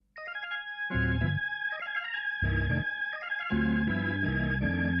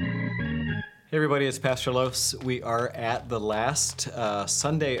Hey everybody, it's Pastor Los. We are at the last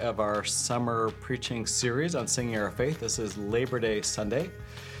Sunday of our summer preaching series on Singing Our Faith. This is Labor Day Sunday,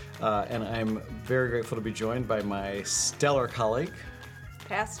 and I'm very grateful to be joined by my stellar colleague,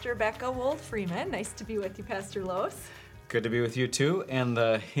 Pastor Becca Wold-Freeman. Nice to be with you, Pastor Los. Good to be with you too. And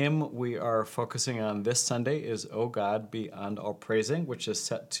the hymn we are focusing on this Sunday is O God Beyond All Praising, which is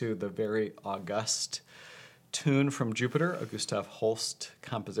set to the very august tune from Jupiter, a Gustav Holst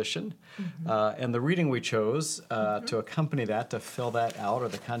composition. And the reading we chose to accompany that, to fill that out, or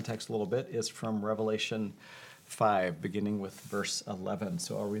the context a little bit, is from Revelation 5, beginning with verse 11.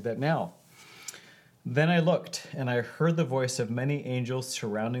 So I'll read that now. Then I looked, and I heard the voice of many angels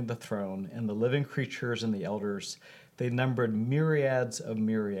surrounding the throne, and the living creatures and the elders. They numbered myriads of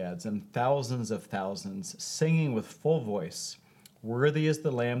myriads and thousands of thousands, singing with full voice, "Worthy is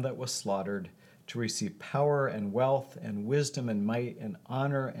the Lamb that was slaughtered, to receive power and wealth and wisdom and might and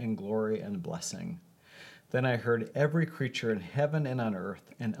honor and glory and blessing." Then I heard every creature in heaven and on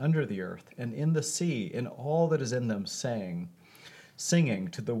earth and under the earth and in the sea and all that is in them singing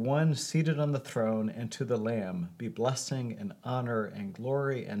to the one seated on the throne and to the Lamb be blessing and honor and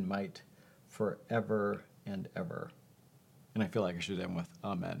glory and might forever and ever. And I feel like I should end with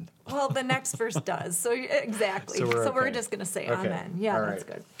amen. Well, the next verse does. So exactly. So we're okay. Just going to say Okay. amen. Yeah, All that's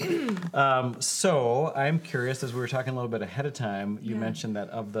right. good. So I'm curious, as we were talking a little bit ahead of time, you Yeah. mentioned that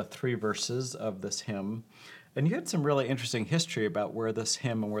of the three verses of this hymn, and you had some really interesting history about where this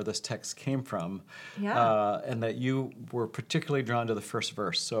hymn and where this text came from, Yeah. and that you were particularly drawn to the first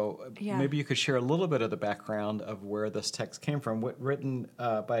verse. So Yeah. maybe you could share a little bit of the background of where this text came from, written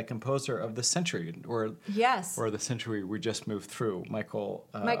by a composer of the century, Yes. or the century we just moved through, Michael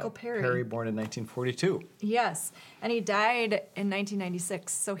Perry. Perry, born in 1942. Yes. And he died in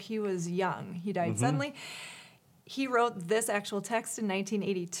 1996, so he was young. He died suddenly. He wrote this actual text in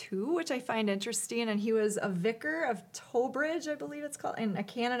 1982, which I find interesting, and he was a vicar of Towbridge, I believe it's called, and a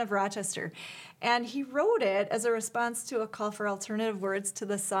canon of Rochester. And he wrote it as a response to a call for alternative words to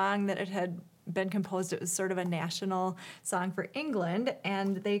the song that it had been composed. It was sort of a national song for England,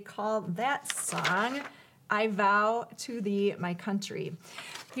 and they called that song "I Vow to Thee, My Country."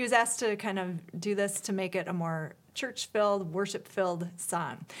 He was asked to kind of do this to make it a more church-filled, worship-filled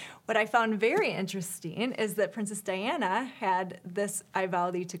song. What I found very interesting is that Princess Diana had this "I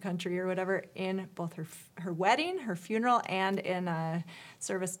Vow Thee to Country" or whatever in both her wedding, her funeral, and in a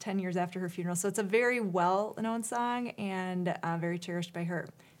service 10 years after her funeral. So it's a very well-known song and very cherished by her.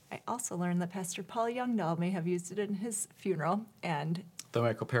 I also learned that Pastor Paul Youngdahl may have used it in his funeral, and The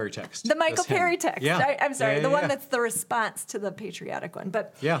Michael Perry text. the Michael This hymn. Perry text. Yeah. I'm sorry, Yeah, the one yeah. that's the response to the patriotic one.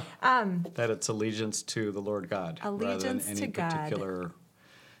 But Yeah, that it's allegiance to the Lord God, rather than Allegiance any to God. particular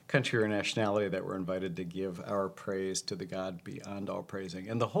country or nationality that we're invited to give our praise to the God beyond all praising.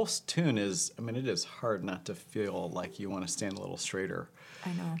 And the whole tune is, I mean, it is hard not to feel like you want to stand a little straighter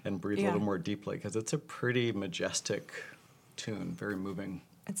I know. and breathe a Yeah. little more deeply, because it's a pretty majestic tune, very moving.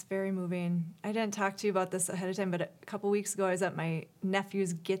 It's very moving. I didn't talk to you about this ahead of time, but a couple weeks ago I was at my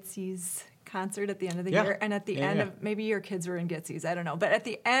nephew's Gitsy's concert at the end of the Yeah. year. And at the Yeah, end yeah. of, maybe your kids were in Gitsy's, I don't know. But at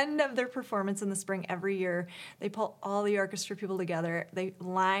the end of their performance in the spring every year, they pull all the orchestra people together. They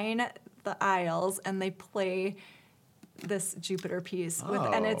line the aisles and they play this Jupiter piece. And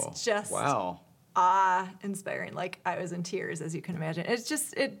Oh, it's just wow. awe-inspiring. Like, I was in tears, as you can imagine. It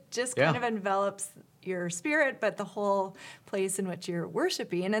just Yeah. kind of envelops your spirit, but the whole place in which you're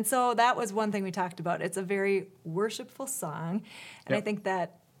worshiping. And so that was one thing we talked about. It's a very worshipful song, and I Yep. think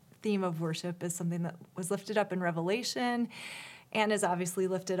that theme of worship is something that was lifted up in Revelation and is obviously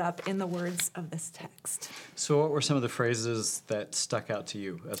lifted up in the words of this text. So what were some of the phrases that stuck out to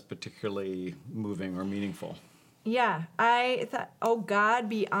you as particularly moving or meaningful? Yeah, I thought, "Oh God,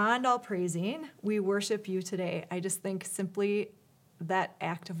 beyond all praising, we worship you today." I just think simply that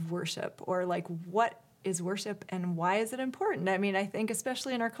act of worship, or like, what is worship and why is it important? I mean, I think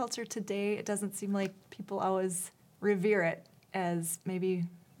especially in our culture today, it doesn't seem like people always revere it as maybe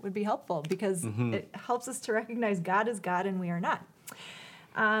would be helpful, because it helps us to recognize God is God and we are not.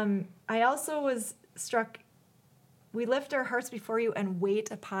 I also was struck, "We lift our hearts before you and wait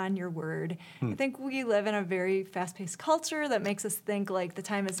upon your word." I think we live in a very fast-paced culture that makes us think like the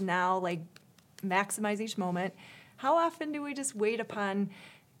time is now, like maximize each moment. How often do we just wait upon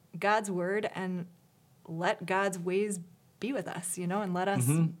God's word and let God's ways be with us, and let us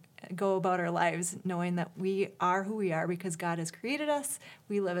go about our lives knowing that we are who we are because God has created us.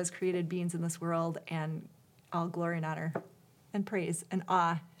 We live as created beings in this world, and all glory and honor and praise and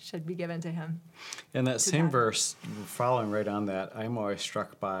awe should be given to him. In that same God. verse, following right on that, I'm always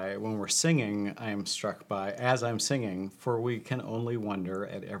struck by, when we're singing, I'm struck by, as I'm singing, for we can only wonder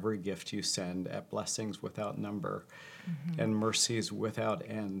at every gift you send, at blessings without number, and mercies without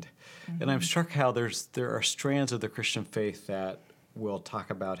end. And I'm struck how there are strands of the Christian faith that will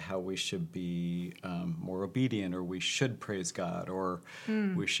talk about how we should be more obedient, or we should praise God, or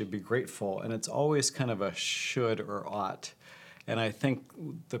we should be grateful. And it's always kind of a should or ought. And I think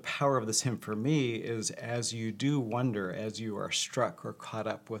the power of this hymn for me is, as you do wonder, as you are struck or caught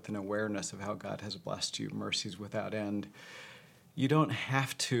up with an awareness of how God has blessed you, mercies without end, you don't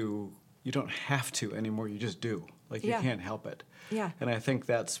have to anymore, you just do. Like, you can't help it. Yeah. And I think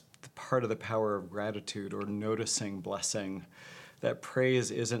that's part of the power of gratitude, or noticing blessing, that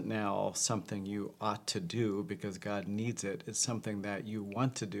praise isn't now something you ought to do because God needs it. It's something that you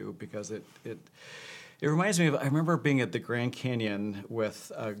want to do because it reminds me of, I remember being at the Grand Canyon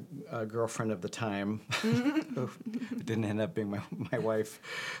with a girlfriend of the time, who didn't end up being my wife.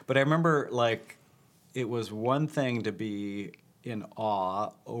 But I remember, like, it was one thing to be in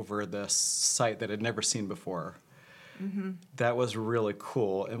awe over this sight that I'd never seen before. That was really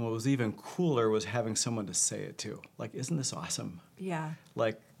cool. And what was even cooler was having someone to say it to. Like, isn't this awesome? Yeah.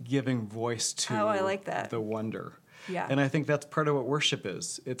 Like, giving voice to I like that. the wonder. Yeah. And I think that's part of what worship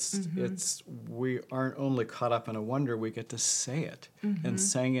is. It's we aren't only caught up in a wonder, we get to say it. And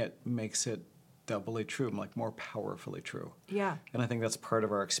saying it makes it doubly true, like more powerfully true. Yeah. And I think that's part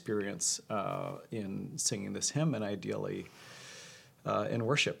of our experience in singing this hymn, and ideally in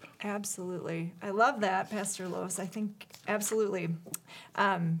worship. Absolutely. I love that, Pastor Lois. I think absolutely.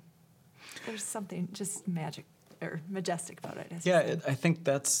 There's something just magic or majestic about it. As you said. I think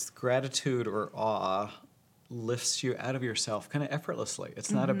that's gratitude or awe lifts you out of yourself kind of effortlessly.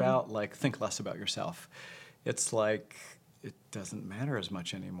 It's not about, like, think less about yourself. It's like, it doesn't matter as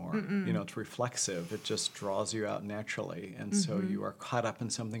much anymore. You know, it's reflexive. It just draws you out naturally. And so you are caught up in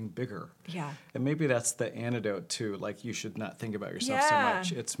something bigger. Yeah. And maybe that's the antidote to, like, you should not think about yourself so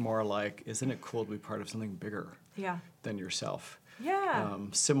much. It's more like, isn't it cool to be part of something bigger than yourself? Yeah.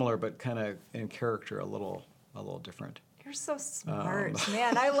 Similar, but kind of in character a little different. You're so smart,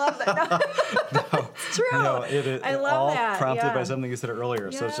 man. I love that. No, it's true. No, it is I love all that. prompted by something you said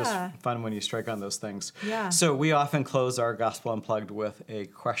earlier. So it's just Yeah. fun when you strike on those things. Yeah. So we often close our Gospel Unplugged with a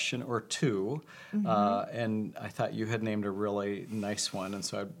question or two. And I thought you had named a really nice one. And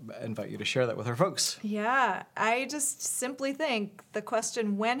so I invite you to share that with our folks. Yeah. I just simply think the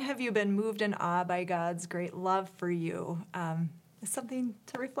question, when have you been moved in awe by God's great love for you, is something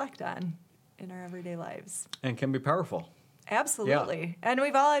to reflect on in our everyday lives. And can be powerful. Absolutely. Yeah. And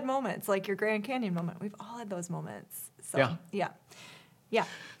we've all had moments, like your Grand Canyon moment. We've all had those moments. So, yeah.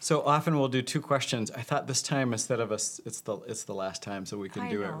 So often we'll do two questions. I thought this time, instead of it's the last time, so we can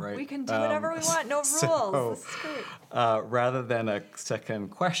do it, right? We can do whatever we want. No rules. So, this is great. rather than a second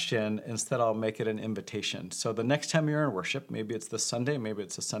question, instead I'll make it an invitation. So the next time you're in worship, maybe it's this Sunday, maybe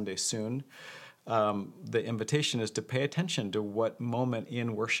it's a Sunday soon, the invitation is to pay attention to what moment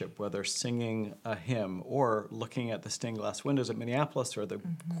in worship, whether singing a hymn or looking at the stained glass windows at Minneapolis, or the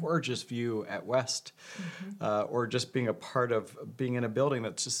gorgeous view at West, or just being a part of being in a building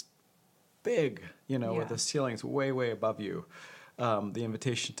that's just big, with the ceilings way, way above you. The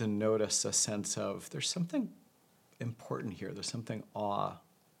invitation to notice a sense of there's something important here. There's something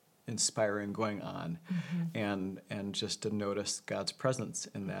awe-inspiring going on, and just to notice God's presence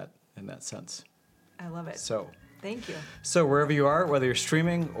in that sense. I love it. So, thank you. So wherever you are, whether you're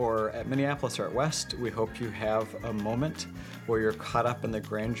streaming or at Minneapolis or at West, we hope you have a moment where you're caught up in the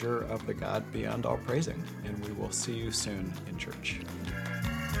grandeur of the God beyond all praising. And we will see you soon in church.